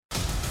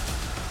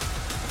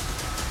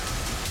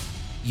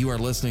You are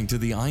listening to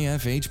the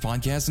IFH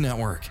Podcast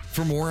Network.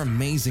 For more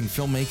amazing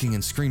filmmaking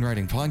and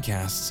screenwriting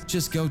podcasts,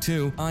 just go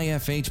to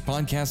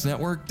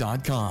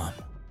ifhpodcastnetwork.com.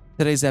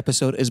 Today's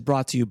episode is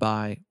brought to you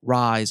by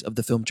Rise of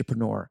the Film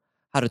Entrepreneur,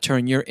 How to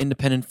Turn Your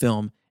Independent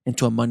Film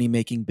into a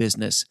Money-Making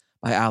Business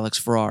by Alex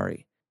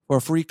Ferrari. For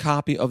a free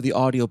copy of the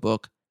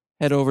audiobook,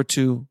 head over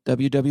to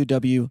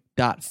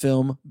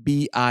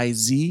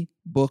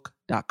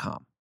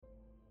www.filmbizbook.com.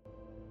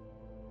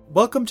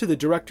 Welcome to the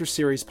Director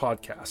Series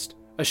Podcast,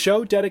 a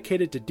show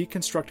dedicated to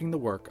deconstructing the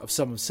work of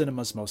some of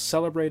cinema's most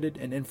celebrated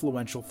and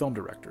influential film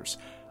directors.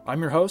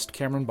 I'm your host,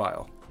 Cameron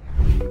Bile.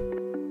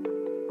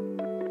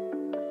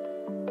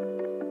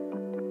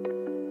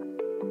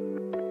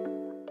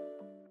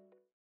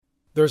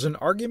 There's an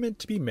argument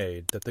to be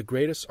made that the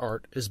greatest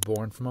art is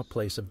born from a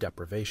place of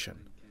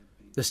deprivation,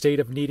 the state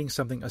of needing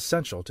something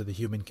essential to the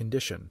human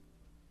condition.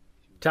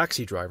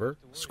 Taxi Driver,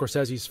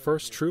 Scorsese's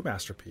first true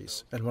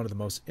masterpiece and one of the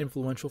most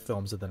influential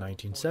films of the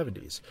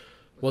 1970s,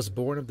 was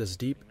born of this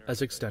deep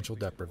existential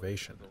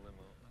deprivation.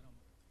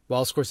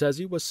 While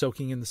Scorsese was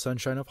soaking in the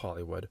sunshine of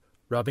Hollywood,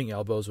 rubbing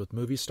elbows with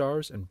movie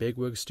stars and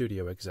bigwig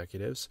studio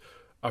executives,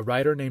 a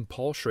writer named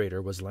Paul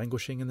Schrader was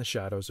languishing in the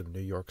shadows of New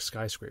York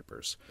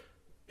skyscrapers.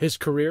 His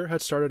career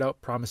had started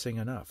out promising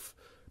enough,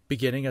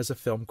 beginning as a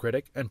film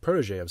critic and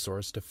protege of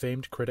sorts to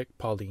famed critic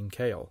Pauline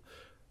Kael.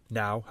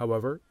 Now,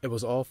 however, it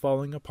was all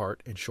falling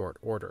apart in short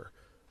order.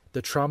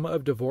 The trauma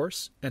of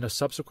divorce and a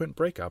subsequent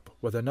breakup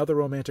with another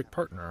romantic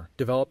partner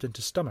developed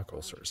into stomach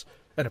ulcers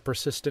and a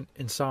persistent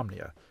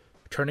insomnia,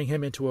 turning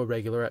him into a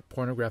regular at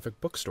pornographic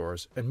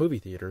bookstores and movie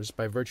theaters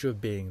by virtue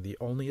of being the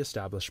only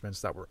establishments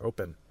that were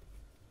open.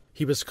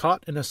 He was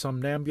caught in a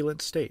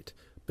somnambulant state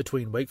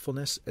between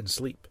wakefulness and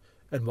sleep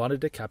and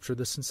wanted to capture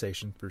the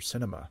sensation through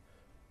cinema,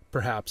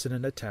 perhaps in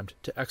an attempt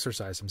to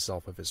exorcise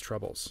himself of his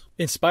troubles.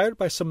 Inspired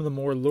by some of the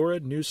more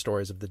lurid news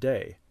stories of the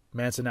day,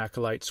 Manson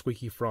acolyte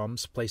Squeaky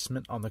Fromm's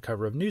placement on the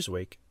cover of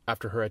Newsweek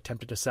after her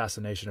attempted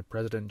assassination of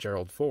President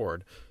Gerald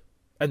Ford,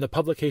 and the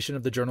publication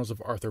of the journals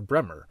of Arthur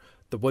Bremer,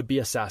 the would-be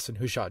assassin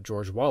who shot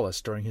George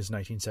Wallace during his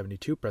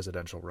 1972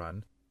 presidential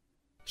run,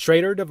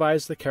 Schrader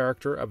devised the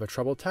character of a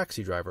troubled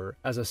taxi driver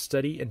as a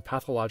study in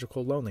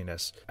pathological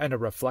loneliness and a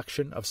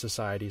reflection of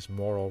society's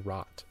moral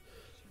rot.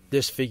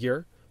 This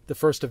figure, the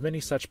first of many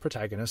such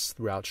protagonists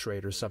throughout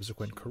Schrader's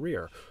subsequent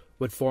career,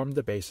 would form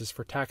the basis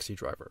for Taxi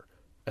Driver,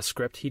 a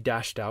script he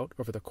dashed out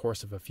over the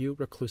course of a few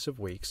reclusive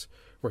weeks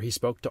where he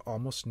spoke to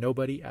almost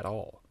nobody at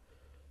all.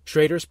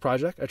 Schrader's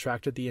project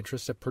attracted the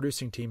interest of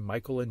producing team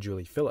Michael and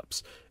Julie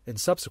Phillips, and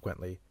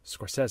subsequently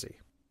Scorsese.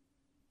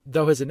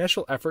 Though his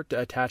initial effort to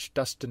attach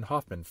Dustin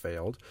Hoffman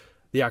failed,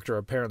 the actor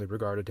apparently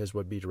regarded his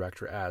would-be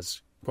director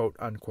as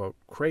quote-unquote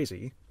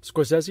crazy,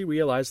 Scorsese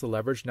realized the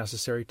leverage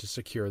necessary to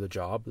secure the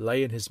job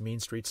lay in his Mean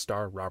Streets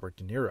star Robert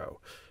De Niro.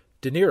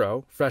 De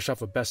Niro, fresh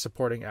off a Best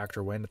Supporting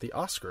Actor win at the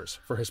Oscars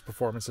for his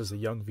performance as the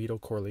young Vito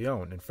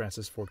Corleone in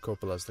Francis Ford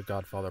Coppola's The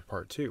Godfather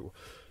Part 2,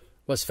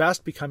 was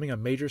fast becoming a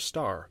major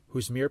star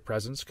whose mere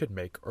presence could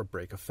make or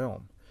break a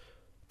film.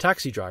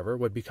 Taxi Driver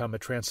would become a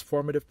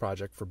transformative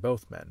project for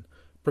both men,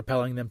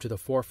 propelling them to the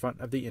forefront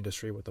of the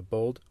industry with a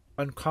bold,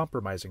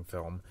 uncompromising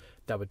film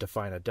that would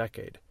define a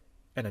decade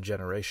and a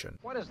generation.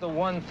 What is the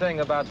one thing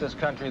about this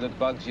country that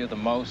bugs you the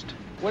most?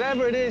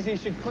 Whatever it is, he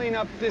should clean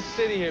up this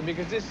city here,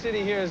 because this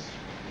city here is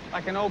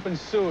like an open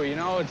sewer, you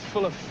know? It's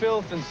full of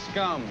filth and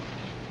scum.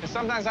 And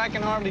sometimes I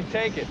can hardly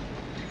take it.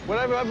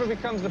 Whatever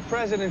becomes the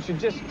president should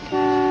just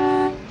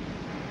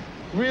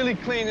really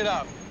clean it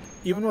up.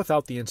 Even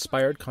without the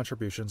inspired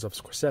contributions of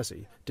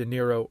Scorsese, De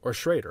Niro, or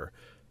Schrader,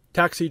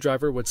 Taxi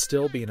Driver would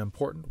still be an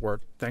important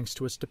work thanks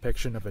to its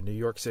depiction of a New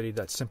York City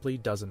that simply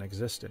doesn't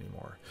exist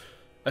anymore.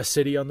 A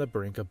city on the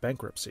brink of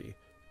bankruptcy,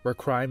 where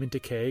crime and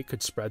decay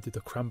could spread through the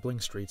crumbling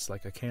streets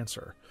like a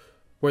cancer,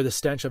 where the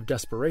stench of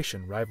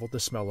desperation rivaled the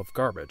smell of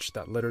garbage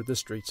that littered the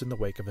streets in the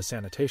wake of a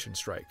sanitation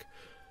strike.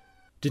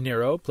 De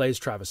Niro plays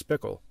Travis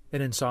Bickle, an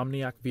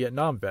insomniac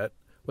Vietnam vet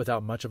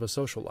without much of a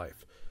social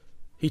life.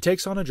 He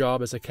takes on a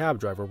job as a cab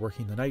driver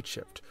working the night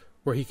shift,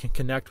 where he can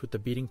connect with the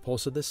beating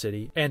pulse of the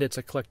city and its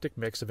eclectic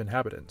mix of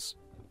inhabitants.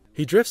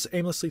 He drifts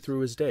aimlessly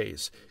through his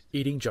days,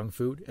 eating junk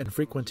food and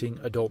frequenting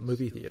adult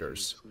movie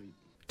theaters.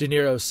 De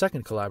Niro's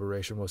second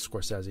collaboration with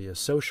Scorsese is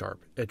so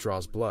sharp it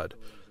draws blood,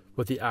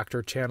 with the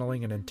actor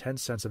channeling an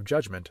intense sense of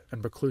judgment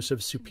and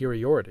reclusive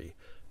superiority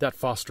that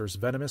fosters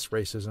venomous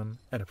racism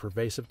and a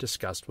pervasive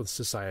disgust with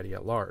society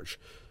at large.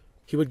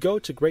 He would go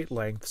to great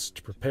lengths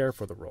to prepare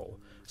for the role,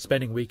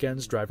 spending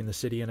weekends driving the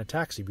city in a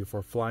taxi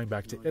before flying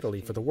back to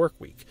Italy for the work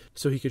week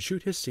so he could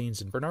shoot his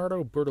scenes in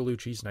Bernardo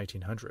Bertolucci's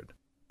 1900.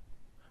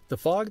 The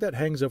fog that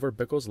hangs over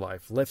Bickle's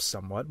life lifts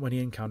somewhat when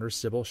he encounters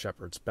Sybil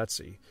Shepherd's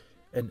Betsy,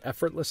 an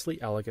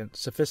effortlessly elegant,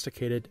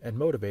 sophisticated, and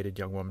motivated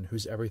young woman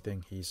who's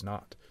everything he's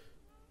not.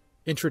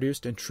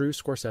 Introduced in true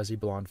Scorsese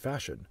blonde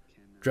fashion,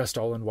 dressed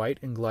all in white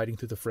and gliding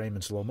through the frame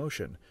in slow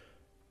motion,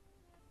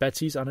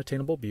 Betsy's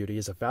unattainable beauty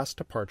is a vast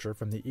departure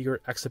from the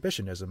eager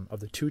exhibitionism of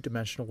the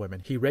two-dimensional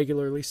women he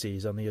regularly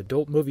sees on the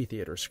adult movie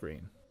theater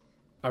screen.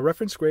 A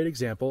reference-grade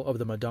example of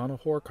the Madonna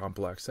horror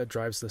complex that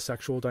drives the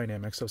sexual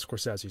dynamics of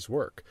Scorsese's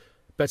work,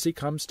 Betsy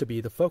comes to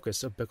be the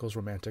focus of Bickle's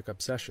romantic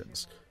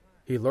obsessions.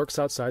 He lurks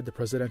outside the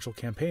presidential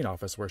campaign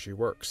office where she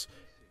works,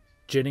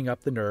 ginning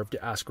up the nerve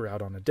to ask her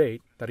out on a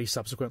date that he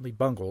subsequently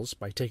bungles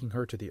by taking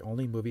her to the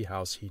only movie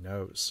house he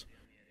knows.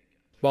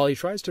 While he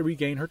tries to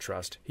regain her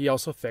trust, he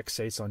also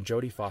fixates on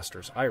Jodie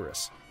Foster's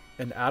Iris,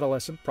 an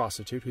adolescent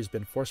prostitute who's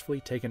been forcefully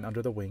taken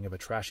under the wing of a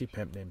trashy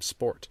pimp named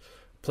Sport,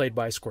 played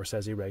by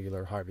Scorsese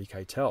regular Harvey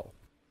Keitel.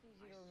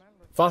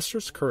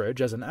 Foster's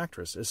courage as an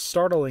actress is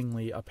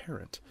startlingly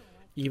apparent,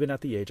 even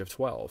at the age of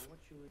 12.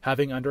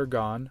 Having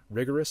undergone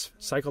rigorous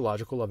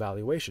psychological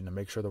evaluation to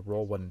make sure the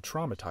role wouldn't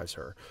traumatize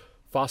her,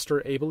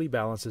 Foster ably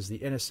balances the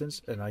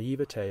innocence and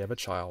naivete of a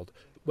child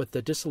with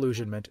the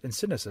disillusionment and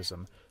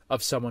cynicism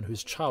of someone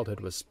whose childhood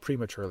was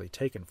prematurely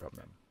taken from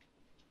them.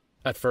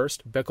 At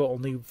first, Bickle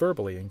only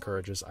verbally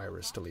encourages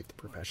Iris to leave the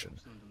profession,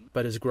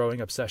 but his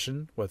growing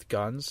obsession with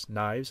guns,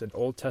 knives, and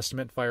Old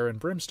Testament fire and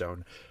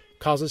brimstone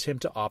causes him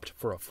to opt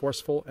for a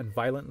forceful and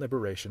violent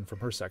liberation from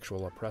her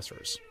sexual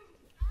oppressors.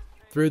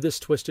 Through this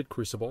twisted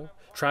crucible,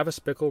 Travis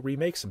Bickle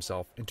remakes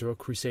himself into a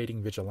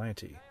crusading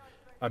vigilante,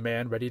 a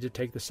man ready to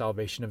take the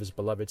salvation of his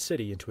beloved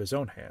city into his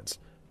own hands,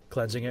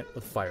 cleansing it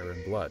with fire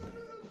and blood.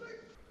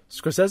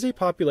 Scorsese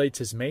populates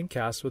his main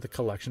cast with a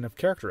collection of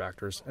character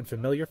actors and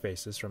familiar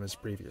faces from his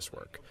previous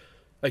work.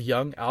 A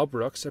young Al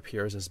Brooks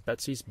appears as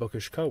Betsy's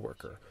bookish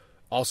co-worker,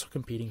 also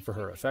competing for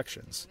her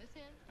affections.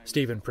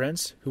 Stephen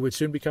Prince, who would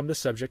soon become the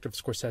subject of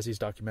Scorsese's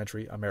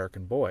documentary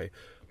American Boy,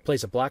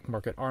 plays a black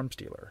market arms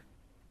dealer.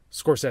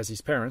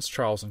 Scorsese's parents,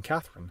 Charles and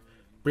Catherine,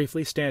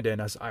 briefly stand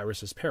in as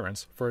Iris's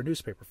parents for a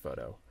newspaper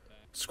photo.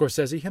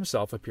 Scorsese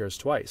himself appears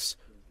twice,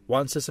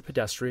 once as a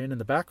pedestrian in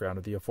the background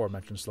of the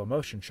aforementioned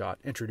slow-motion shot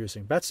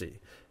introducing Betsy,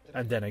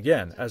 and then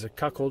again as a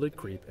cuckolded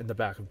creep in the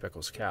back of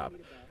Bickle's cab,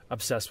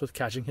 obsessed with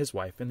catching his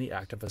wife in the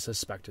act of a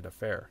suspected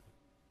affair.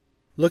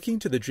 Looking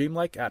to the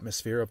dreamlike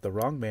atmosphere of The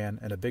Wrong Man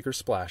and A Bigger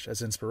Splash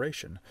as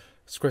inspiration,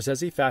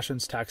 Scorsese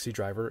fashions Taxi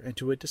Driver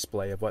into a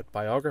display of what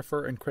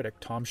biographer and critic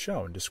Tom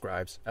Schoen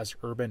describes as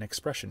urban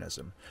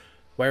expressionism,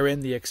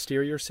 wherein the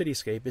exterior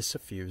cityscape is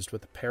suffused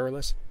with the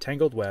perilous,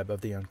 tangled web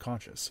of the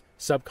unconscious,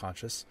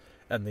 subconscious,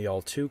 and the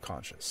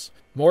all-too-conscious.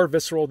 More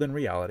visceral than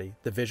reality,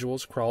 the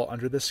visuals crawl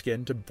under the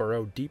skin to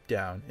burrow deep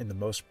down in the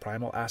most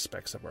primal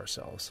aspects of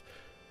ourselves.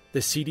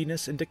 The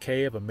seediness and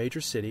decay of a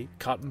major city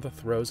caught in the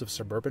throes of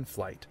suburban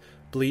flight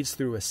bleeds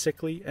through a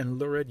sickly and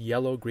lurid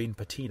yellow-green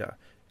patina,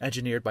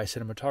 engineered by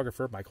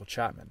cinematographer Michael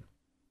Chapman.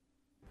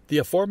 The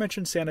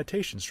aforementioned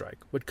sanitation strike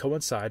would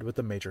coincide with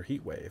the major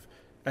heat wave,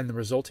 and the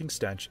resulting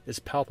stench is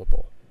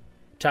palpable.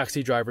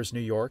 Taxi Driver's New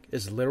York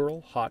is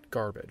literal hot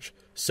garbage,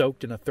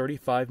 soaked in a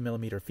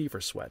 35mm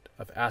fever sweat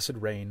of acid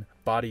rain,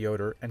 body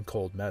odor, and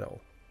cold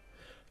metal.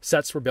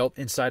 Sets were built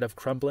inside of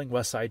crumbling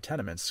West Side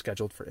tenements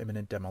scheduled for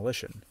imminent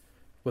demolition,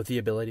 with the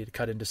ability to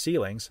cut into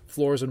ceilings,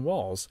 floors, and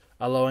walls,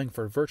 allowing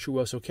for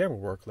virtuoso camera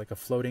work like a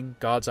floating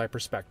God's eye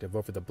perspective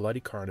over the bloody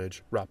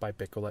carnage wrought by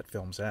Bickle at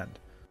film's end.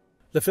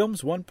 The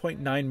film's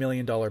 $1.9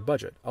 million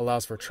budget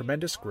allows for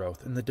tremendous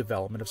growth in the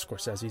development of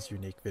Scorsese's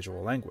unique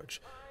visual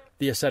language.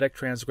 The aesthetic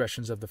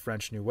transgressions of the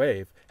French New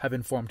Wave have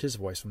informed his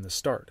voice from the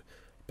start,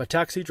 but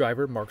Taxi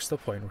Driver marks the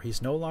point where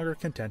he's no longer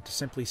content to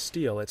simply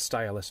steal its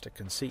stylistic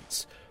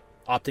conceits,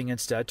 opting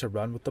instead to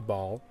run with the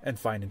ball and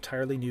find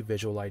entirely new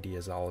visual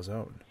ideas all his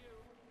own.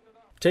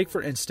 Take,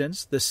 for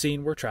instance, the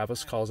scene where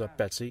Travis calls up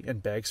Betsy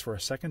and begs for a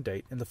second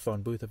date in the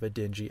phone booth of a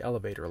dingy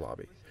elevator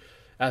lobby.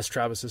 As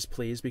Travis's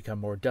pleas become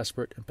more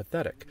desperate and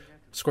pathetic,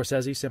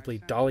 Scorsese simply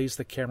dollies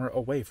the camera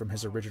away from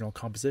his original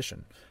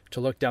composition to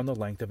look down the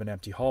length of an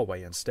empty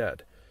hallway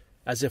instead,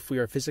 as if we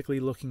are physically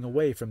looking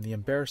away from the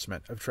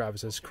embarrassment of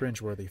Travis's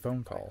cringeworthy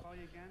phone call.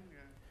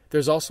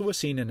 There's also a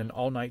scene in an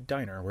all-night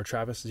diner where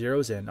Travis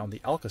zeroes in on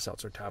the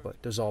Alka-Seltzer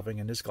tablet dissolving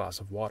in his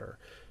glass of water.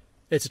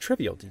 It's a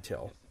trivial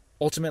detail,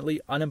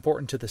 ultimately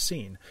unimportant to the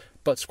scene,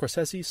 but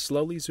Scorsese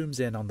slowly zooms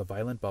in on the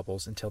violent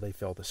bubbles until they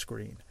fill the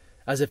screen,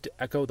 as if to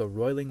echo the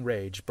roiling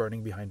rage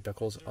burning behind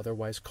Bickle's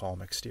otherwise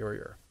calm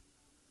exterior.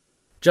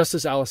 Just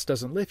as Alice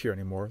Doesn't Live Here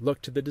Anymore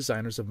looked to the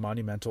designers of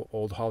monumental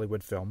old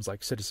Hollywood films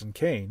like Citizen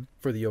Kane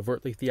for the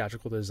overtly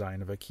theatrical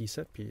design of a key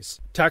set piece,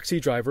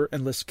 Taxi Driver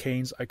enlists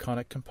Kane's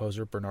iconic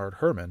composer Bernard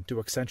Herrmann to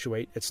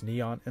accentuate its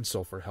neon and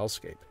sulfur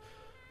hellscape.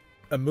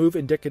 A move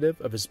indicative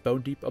of his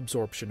bone-deep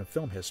absorption of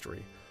film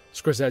history,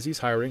 Scorsese's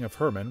hiring of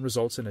Herrmann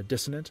results in a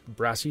dissonant,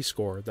 brassy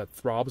score that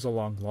throbs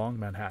along long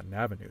Manhattan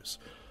avenues,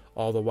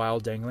 all the while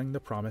dangling the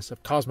promise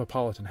of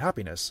cosmopolitan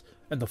happiness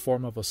in the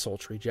form of a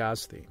sultry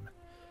jazz theme.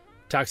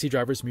 Taxi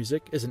Driver's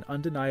music is an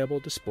undeniable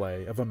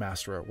display of a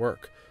master at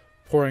work,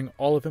 pouring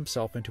all of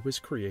himself into his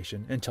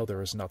creation until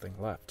there is nothing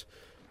left.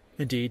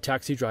 Indeed,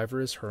 Taxi Driver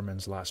is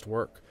Herrmann's last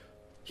work.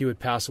 He would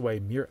pass away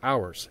mere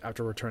hours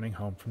after returning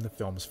home from the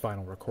film's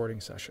final recording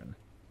session.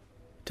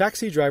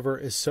 Taxi Driver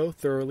is so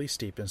thoroughly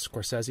steeped in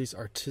Scorsese's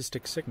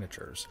artistic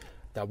signatures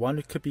that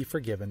one could be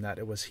forgiven that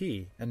it was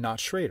he, and not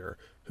Schrader,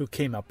 who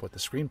came up with the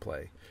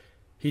screenplay.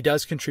 He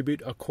does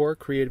contribute a core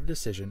creative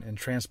decision in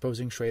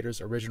transposing Schrader's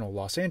original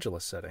Los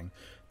Angeles setting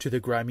to the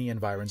grimy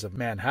environs of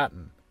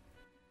Manhattan.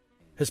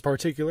 His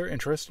particular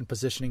interest in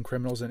positioning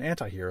criminals and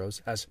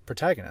anti-heroes as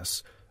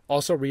protagonists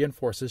also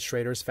reinforces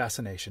Schrader's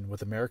fascination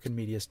with American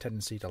media's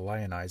tendency to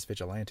lionize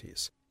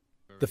vigilantes.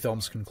 The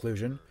film's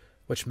conclusion,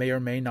 which may or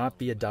may not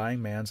be a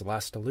dying man's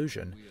last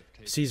illusion,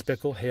 sees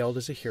Bickle hailed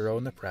as a hero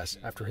in the press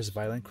after his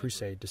violent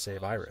crusade to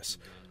save Iris,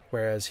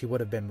 whereas he would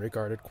have been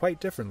regarded quite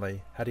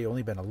differently had he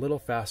only been a little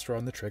faster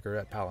on the trigger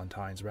at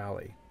Palatine's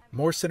rally.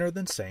 More sinner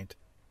than saint,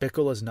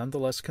 Bickle is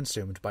nonetheless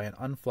consumed by an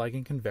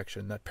unflagging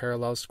conviction that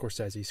parallels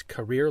Scorsese's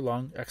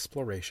career-long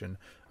exploration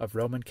of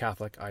Roman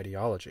Catholic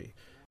ideology.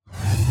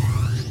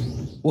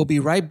 We'll be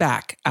right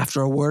back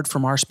after a word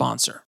from our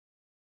sponsor.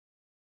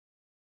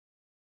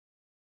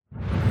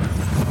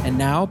 And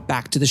now,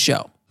 back to the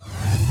show.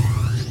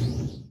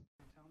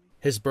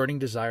 His burning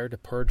desire to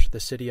purge the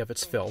city of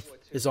its filth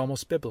is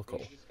almost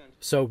biblical,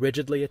 so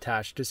rigidly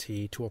attached is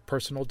he to a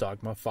personal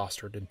dogma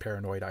fostered in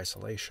paranoid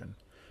isolation.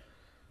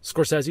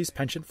 Scorsese's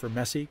penchant for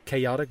messy,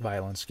 chaotic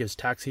violence gives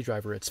Taxi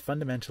Driver its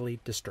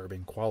fundamentally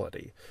disturbing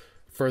quality,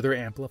 further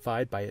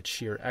amplified by its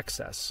sheer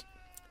excess.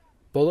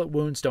 Bullet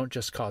wounds don't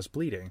just cause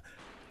bleeding,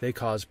 they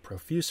cause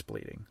profuse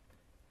bleeding.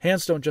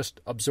 Hands don't just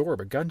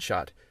absorb a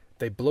gunshot,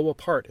 they blow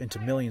apart into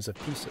millions of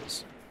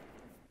pieces.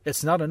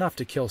 It's not enough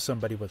to kill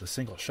somebody with a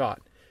single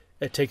shot.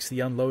 It takes the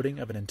unloading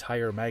of an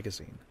entire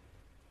magazine.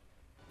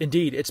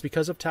 Indeed, it's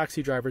because of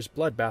Taxi Driver's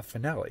bloodbath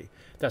finale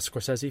that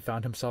Scorsese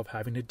found himself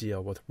having to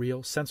deal with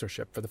real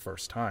censorship for the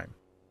first time.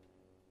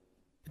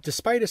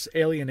 Despite its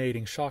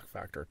alienating shock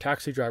factor,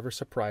 Taxi Driver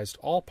surprised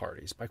all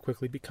parties by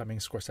quickly becoming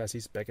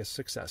Scorsese's biggest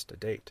success to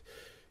date.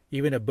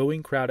 Even a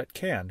booing crowd at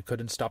Cannes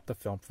couldn't stop the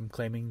film from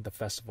claiming the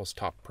festival's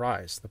top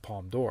prize, the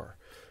Palme d'Or.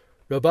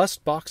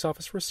 Robust box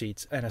office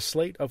receipts and a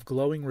slate of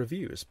glowing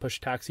reviews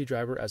pushed Taxi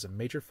Driver as a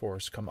major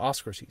force come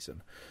Oscar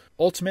season,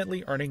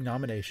 ultimately earning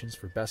nominations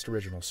for Best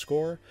Original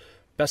Score,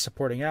 Best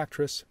Supporting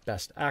Actress,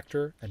 Best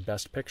Actor, and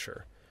Best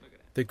Picture.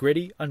 The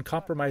gritty,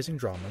 uncompromising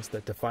dramas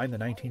that defined the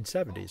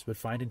 1970s would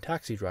find in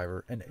Taxi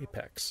Driver an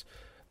apex,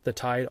 the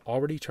tide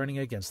already turning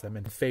against them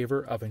in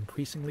favor of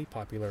increasingly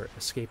popular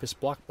escapist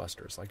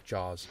blockbusters like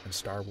Jaws and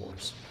Star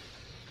Wars.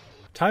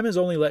 Time has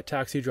only let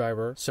Taxi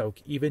Driver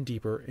soak even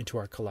deeper into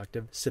our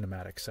collective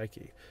cinematic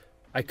psyche.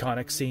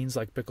 Iconic scenes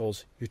like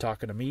Bickle's "You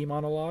Talking to Me"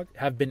 monologue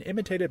have been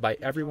imitated by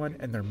everyone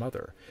and their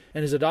mother,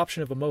 and his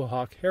adoption of a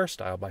mohawk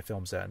hairstyle by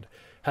film's end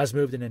has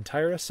moved an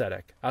entire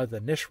aesthetic out of the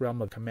niche realm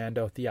of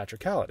commando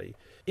theatricality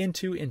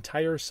into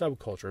entire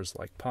subcultures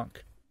like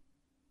punk.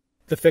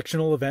 The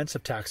fictional events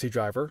of Taxi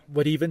Driver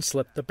would even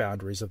slip the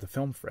boundaries of the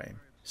film frame,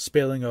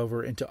 spilling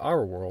over into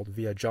our world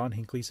via John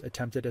Hinckley's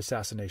attempted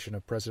assassination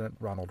of President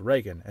Ronald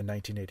Reagan in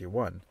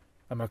 1981,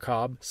 a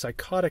macabre,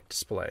 psychotic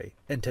display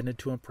intended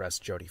to impress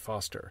Jodie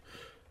Foster.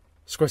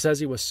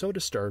 Scorsese was so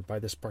disturbed by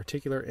this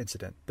particular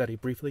incident that he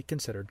briefly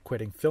considered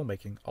quitting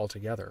filmmaking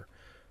altogether.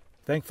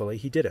 Thankfully,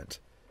 he didn't,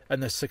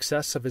 and the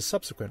success of his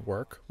subsequent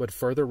work would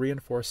further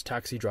reinforce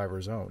Taxi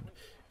Driver's own,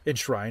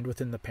 enshrined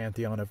within the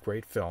pantheon of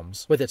great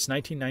films with its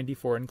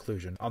 1994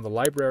 inclusion on the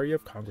Library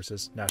of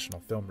Congress's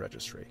National Film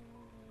Registry.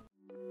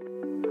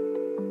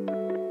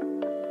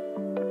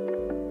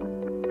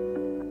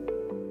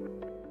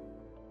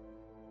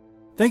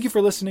 Thank you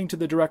for listening to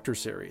the Director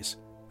Series.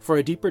 For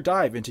a deeper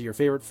dive into your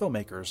favorite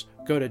filmmakers,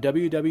 go to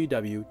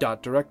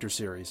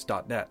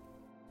www.directorseries.net.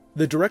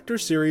 The Director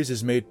Series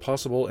is made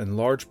possible in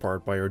large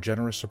part by our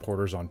generous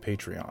supporters on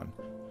Patreon.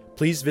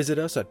 Please visit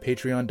us at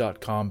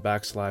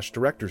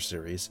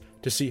patreon.com/directorseries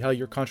to see how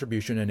your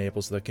contribution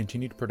enables the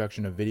continued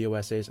production of video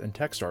essays and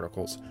text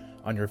articles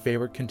on your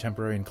favorite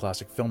contemporary and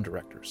classic film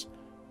directors.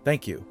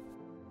 Thank you.